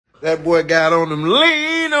That boy got on them,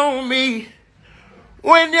 lean on me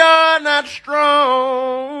when you're not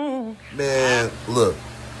strong. Man, look.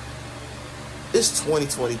 It's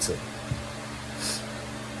 2022.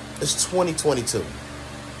 It's 2022.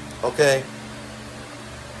 Okay?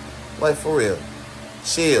 Like, for real.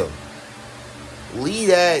 Chill. Leave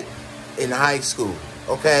that in high school.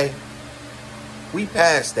 Okay? We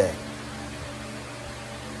passed that.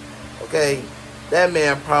 Okay? That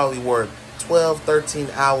man probably worked 12, 13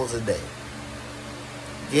 hours a day.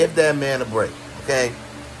 Give that man a break. Okay?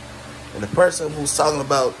 And the person who's talking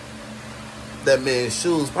about that man's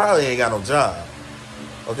shoes probably ain't got no job.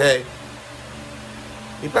 Okay?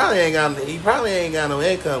 He probably ain't got no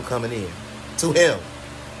income coming in to him.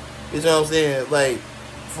 You know what I'm saying? Like,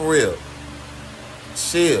 for real.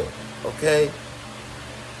 Chill. Okay?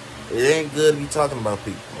 It ain't good to be talking about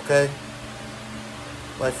people. Okay?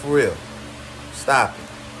 Like, for real. Stop it.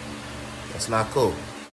 That's not cool.